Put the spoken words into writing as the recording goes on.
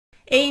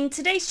In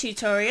today's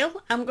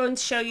tutorial, I'm going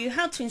to show you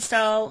how to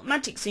install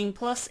Magic Zoom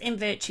Plus in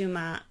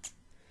VirtueMart.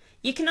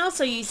 You can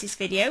also use this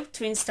video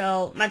to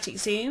install Magic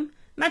Zoom,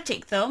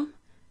 Magic Thumb,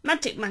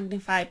 Magic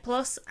Magnify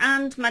Plus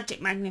and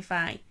Magic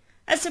Magnify,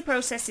 as the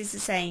process is the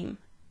same.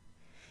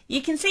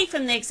 You can see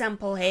from the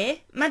example here,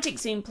 Magic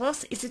Zoom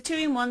Plus is a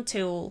 2-in-1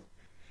 tool.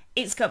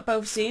 It's got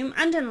both zoom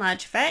and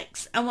enlarge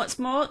effects, and what's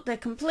more, they're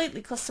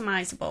completely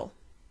customizable.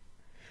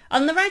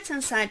 On the right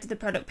hand side of the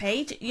product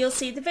page, you'll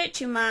see the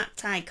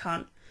VirtueMart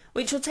icon,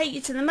 which will take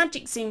you to the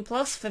Magic Zoom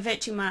Plus for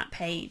VirtueMart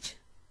page.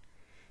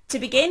 To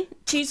begin,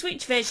 choose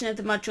which version of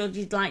the module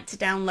you'd like to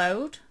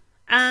download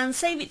and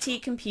save it to your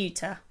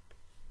computer.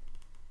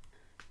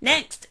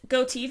 Next,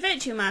 go to your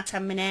VirtueMart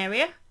admin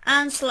area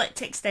and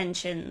select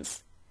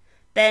Extensions.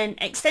 Then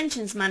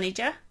Extensions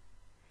Manager.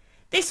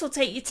 This will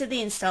take you to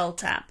the Install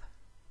tab.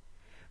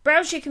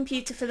 Browse your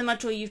computer for the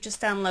module you've just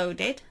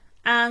downloaded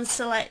and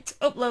select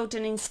Upload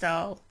and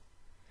Install.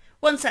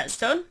 Once that's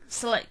done,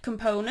 select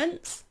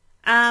Components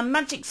and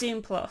Magic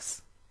Zoom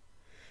Plus.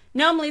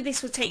 Normally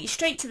this will take you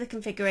straight to the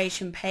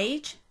configuration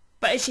page,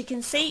 but as you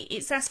can see,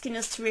 it's asking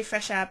us to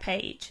refresh our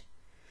page.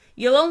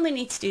 You'll only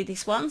need to do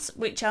this once,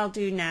 which I'll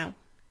do now.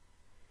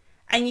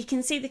 And you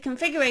can see the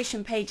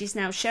configuration page is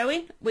now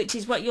showing, which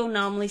is what you'll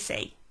normally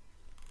see.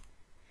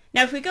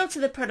 Now if we go to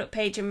the product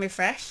page and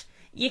refresh,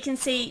 you can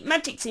see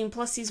Magic Zoom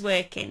Plus is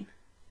working.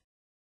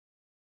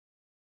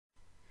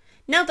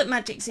 Now that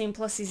Magic Zoom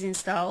Plus is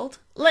installed,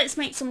 let's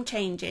make some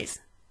changes.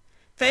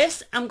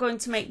 First, I'm going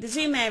to make the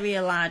zoom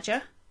area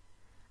larger.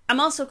 I'm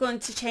also going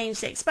to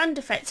change the expand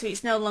effect so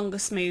it's no longer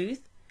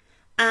smooth.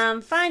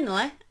 And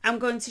finally, I'm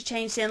going to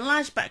change the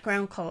enlarge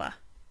background colour.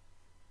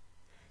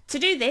 To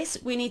do this,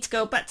 we need to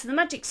go back to the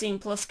Magic Zoom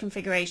Plus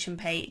configuration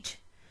page,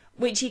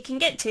 which you can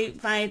get to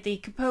via the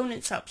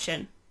Components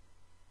option.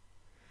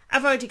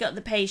 I've already got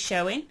the page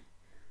showing,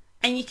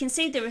 and you can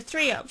see there are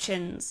three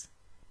options.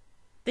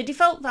 The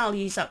default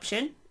values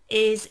option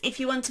is if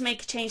you want to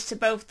make a change to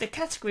both the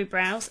category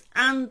browse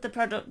and the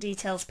product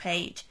details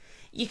page.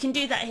 You can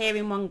do that here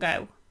in one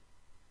go.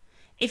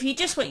 If you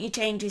just want your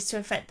changes to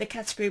affect the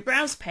category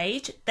browse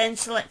page, then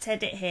select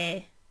Edit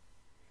here.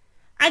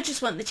 I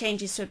just want the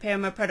changes to appear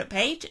on my product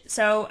page,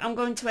 so I'm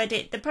going to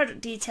edit the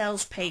product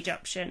details page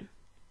option.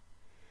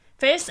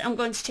 First, I'm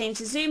going to change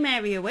the zoom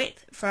area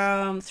width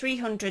from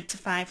 300 to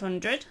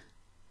 500.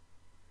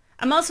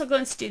 I'm also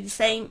going to do the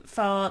same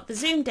for the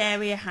zoomed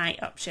area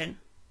height option.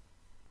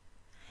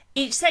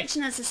 Each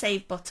section has a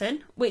save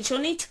button, which you'll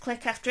need to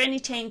click after any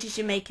changes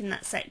you make in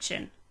that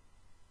section.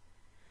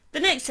 The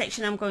next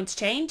section I'm going to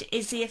change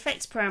is the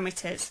effects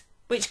parameters,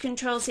 which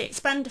controls the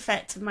expand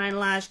effect of my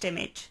enlarged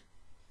image.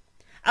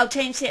 I'll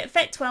change the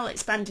effect while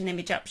expanding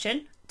image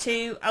option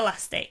to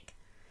elastic,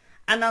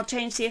 and I'll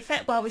change the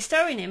effect while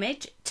restoring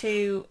image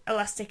to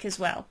elastic as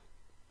well.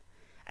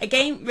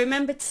 Again,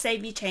 remember to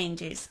save your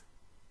changes.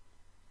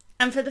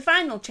 And for the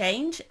final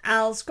change,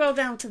 I'll scroll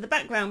down to the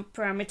background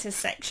parameters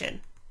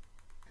section.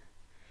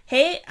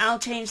 Here I'll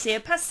change the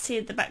opacity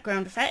of the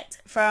background effect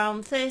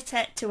from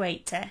 30 to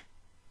 80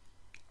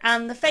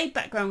 and the fade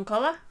background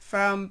colour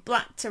from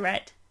black to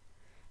red.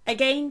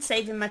 Again,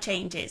 saving my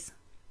changes.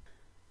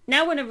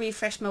 Now when I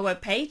refresh my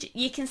web page,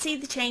 you can see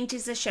the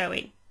changes are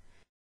showing.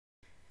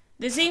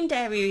 The zoomed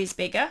area is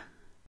bigger,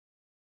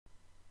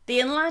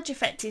 the enlarge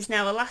effect is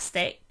now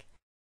elastic,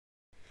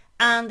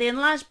 and the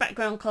enlarged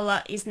background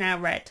colour is now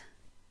red.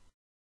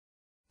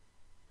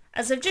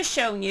 As I've just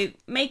shown you,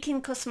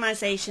 making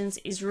customisations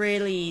is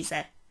really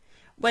easy.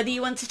 Whether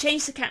you want to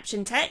change the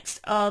caption text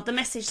or the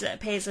message that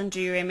appears under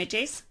your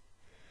images,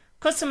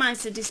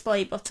 customise the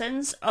display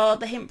buttons or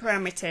the hint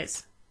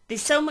parameters.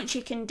 There's so much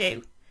you can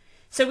do,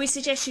 so we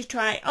suggest you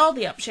try all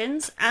the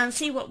options and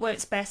see what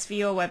works best for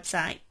your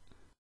website.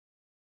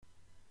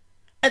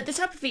 At the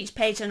top of each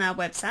page on our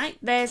website,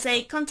 there's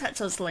a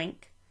Contact Us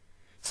link.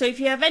 So if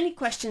you have any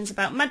questions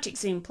about Magic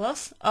Zoom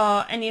Plus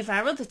or any of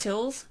our other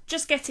tools,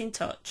 just get in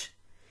touch.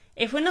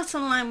 If we're not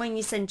online when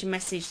you send your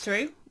message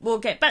through, we'll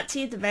get back to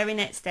you the very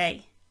next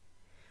day.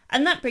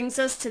 And that brings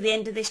us to the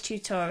end of this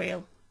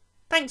tutorial.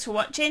 Thanks for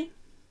watching.